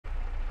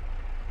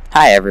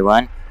Hi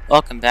everyone,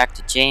 welcome back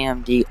to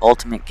JMD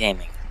Ultimate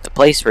Gaming, the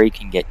place where you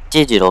can get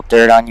digital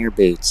dirt on your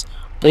boots.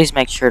 Please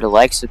make sure to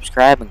like,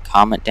 subscribe, and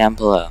comment down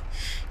below.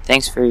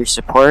 Thanks for your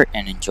support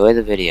and enjoy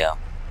the video.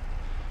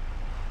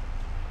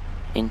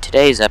 In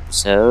today's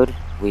episode,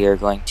 we are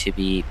going to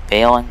be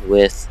baling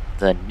with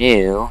the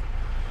new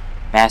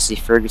Massey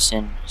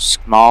Ferguson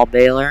small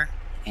baler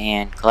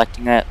and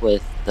collecting it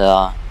with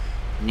the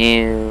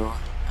new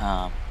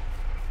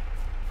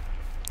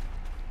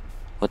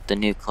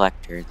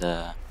collector,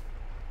 the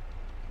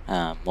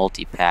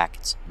multi-pack.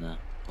 It's in the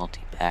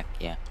multi-pack,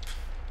 yeah.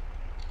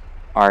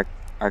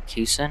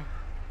 Arcuson.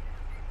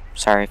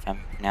 Sorry if I'm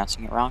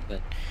pronouncing it wrong,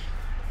 but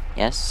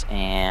yes.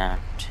 And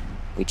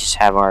we just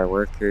have our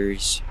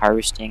workers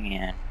harvesting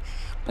and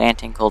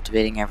planting,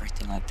 cultivating,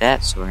 everything like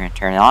that. So we're going to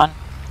turn it on,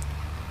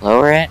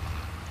 lower it.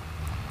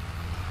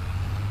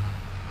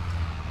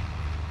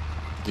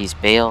 This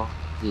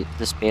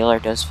baler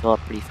does fill up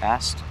pretty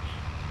fast.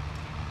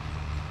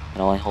 It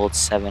only holds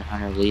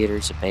 700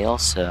 liters of bale,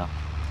 so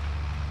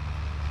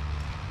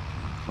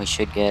we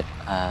should get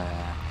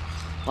a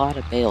lot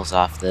of bales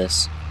off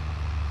this.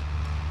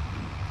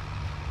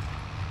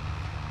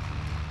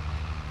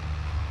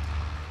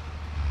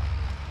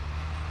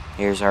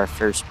 Here's our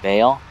first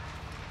bale.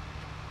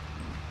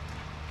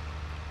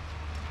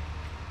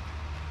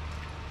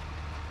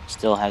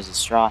 Still has the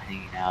straw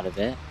hanging out of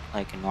it,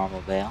 like a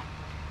normal bale.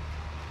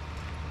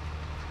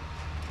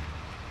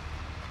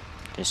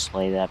 Just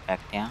lay that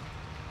back down.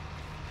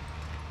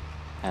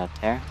 Out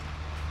there.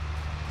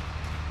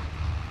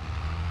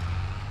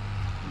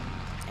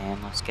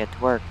 And let's get to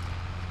work.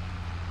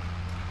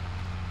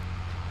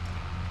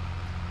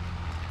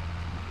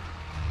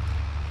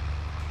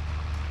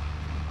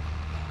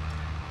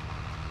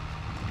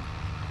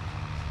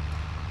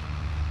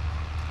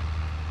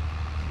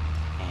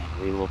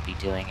 And we will be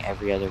doing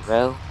every other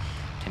row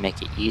to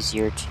make it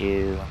easier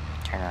to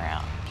turn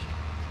around.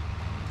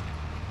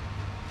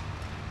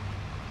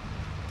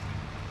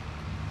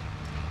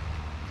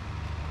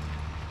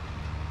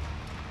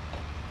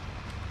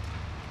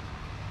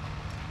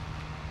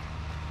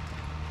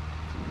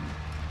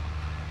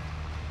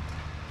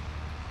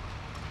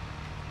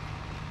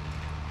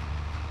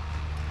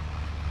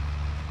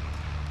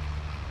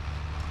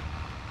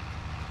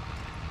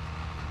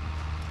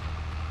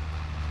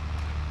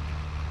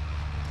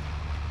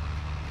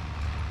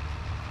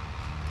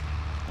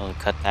 We'll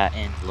cut that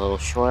end a little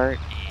short,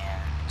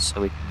 and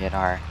so we can get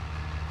our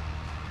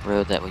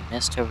row that we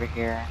missed over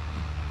here.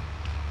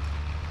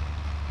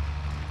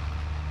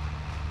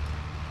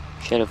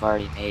 Should have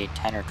already made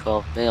 10 or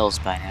 12 bales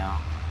by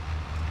now.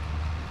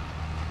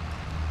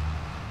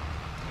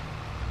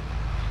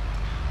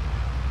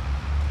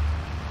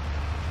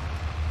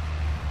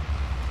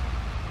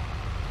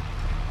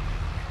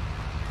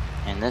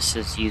 And this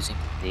is using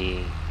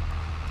the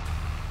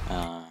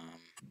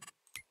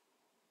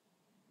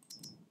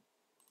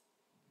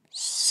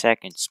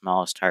second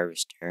smallest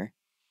harvester.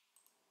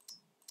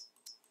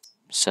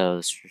 So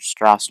the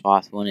straw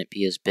swath wouldn't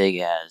be as big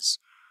as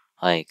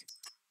like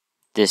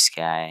this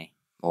guy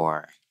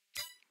or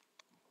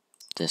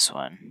this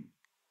one.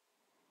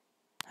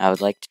 I would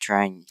like to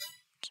try and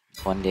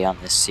one day on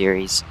this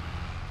series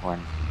or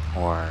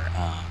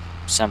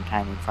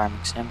sometime in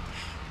Farming Sim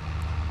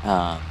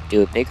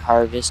do a big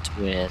harvest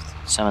with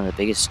some of the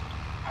biggest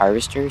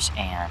harvesters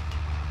and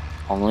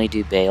only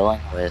do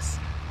baling with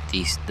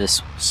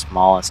this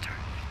smallest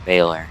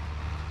baler.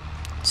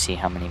 See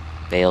how many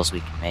bales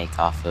we can make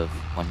off of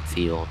one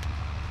field.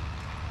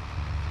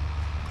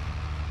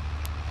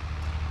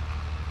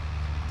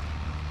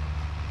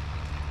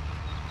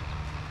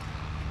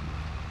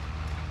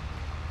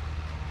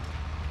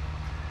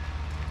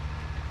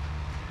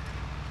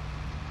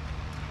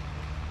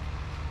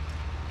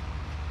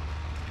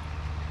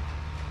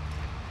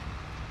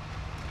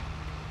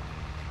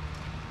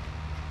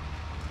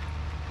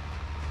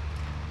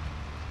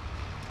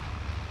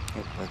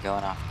 We're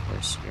going off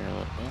course here a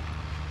little bit.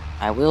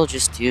 I will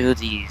just do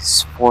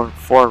these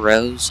four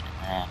rows,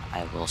 and then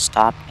I will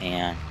stop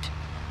and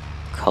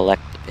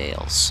collect the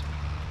bales.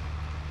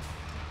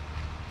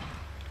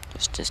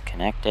 Just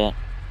disconnect it.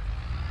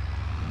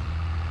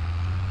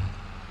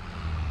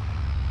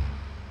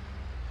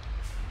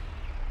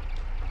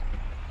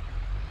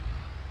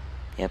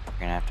 Yep, we're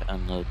gonna have to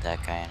unload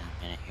that guy in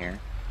a minute here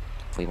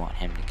if we want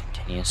him to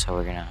continue. So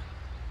we're gonna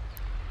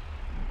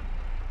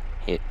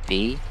hit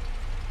B.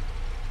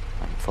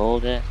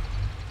 Unfold it.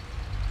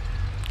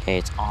 Okay,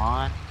 it's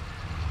on.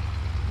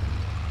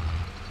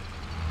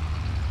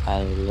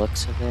 By the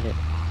looks of it, it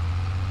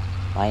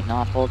might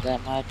not hold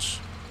that much.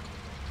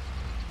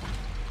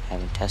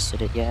 Haven't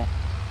tested it yet.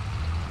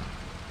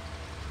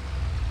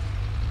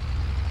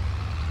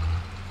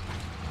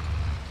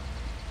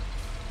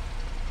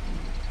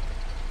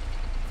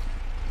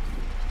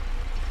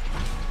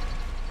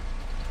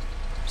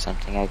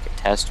 Something I could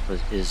test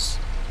is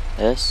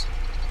this.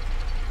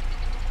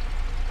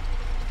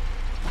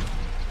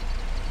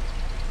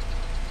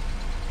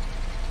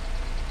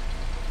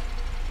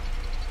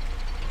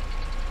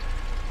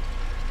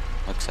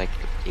 Looks like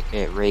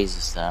it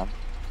raises them.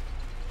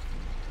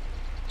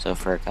 So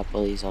for a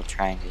couple of these, I'll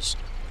try and just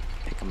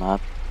pick them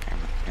up.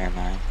 Never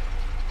mind.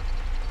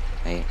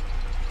 Wait.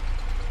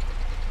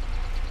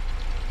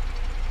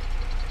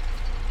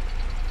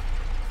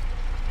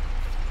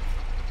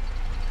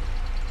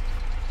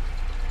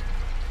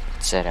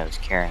 It said I was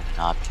carrying an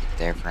object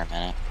there for a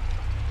minute.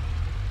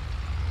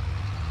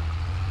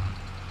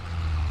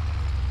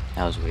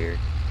 That was weird.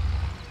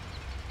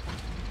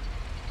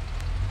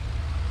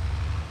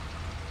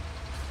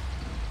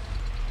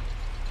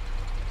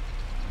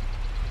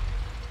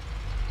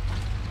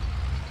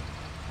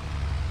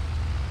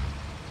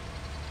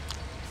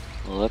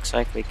 Looks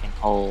like we can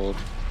hold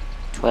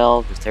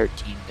 12 to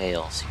 13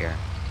 bales here.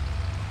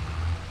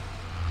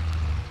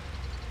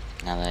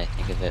 Now that I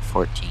think of it,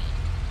 14.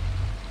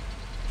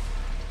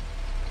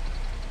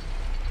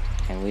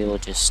 And we will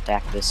just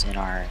stack this in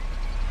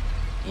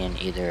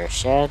either a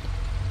shed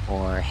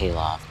or a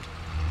hayloft.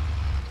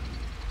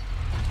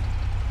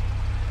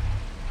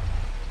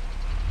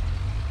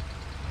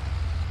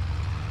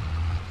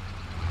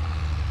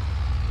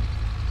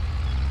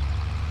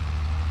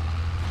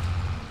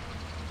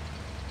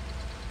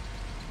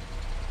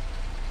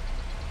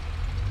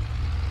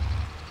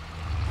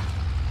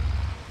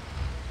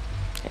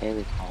 Okay,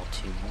 we can hold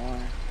 2 more.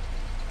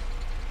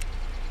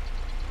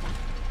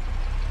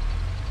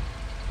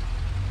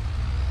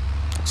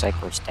 Looks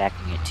like we're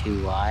stacking it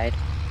 2 wide,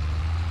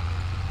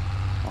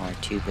 or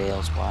 2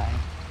 bales wide.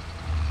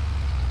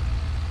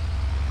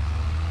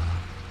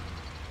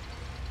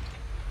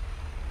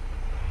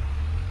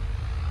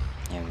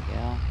 There we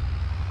go.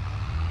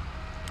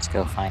 Let's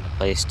go find a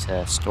place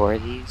to store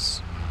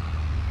these.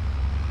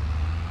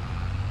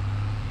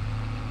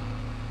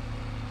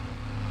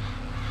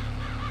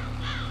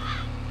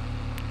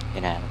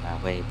 Get out of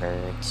my way,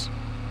 birds.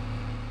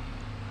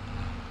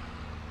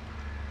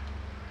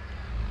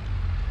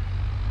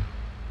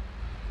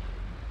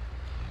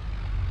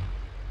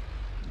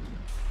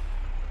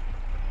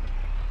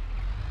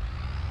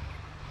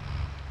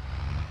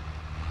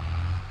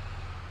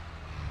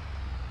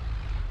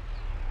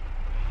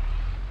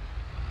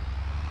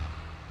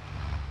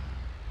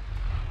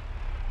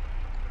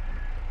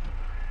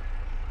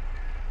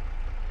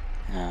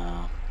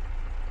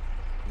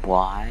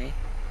 Why?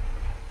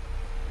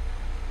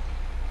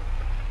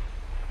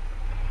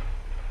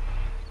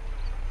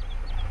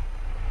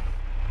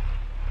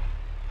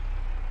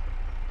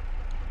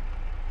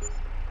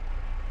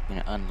 I'm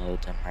gonna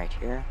unload them right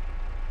here.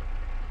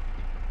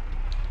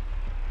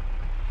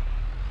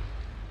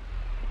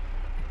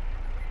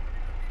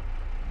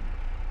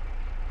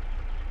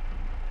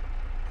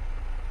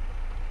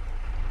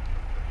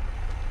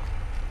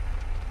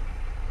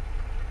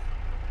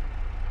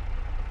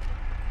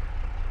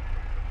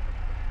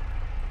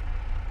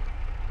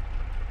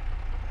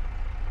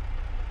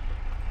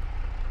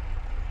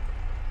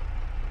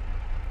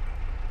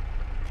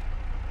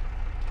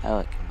 Oh,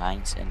 it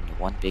combines into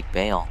one big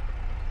bale.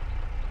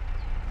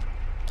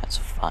 That's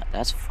fun.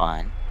 That's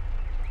fun.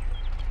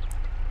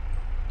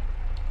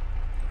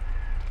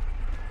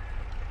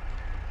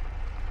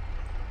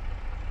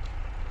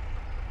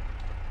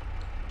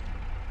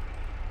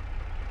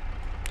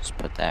 Just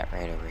put that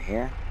right over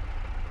here.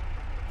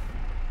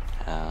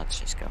 Let's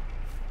just go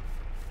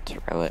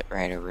throw it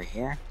right over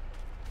here.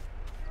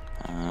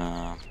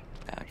 About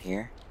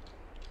here.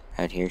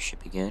 Out here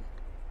should be good.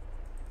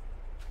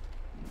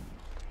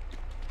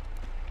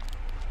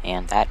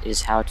 And that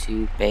is how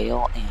to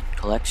bale and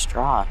collect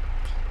straw.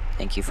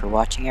 Thank you for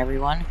watching,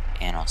 everyone,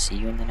 and I'll see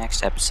you in the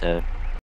next episode.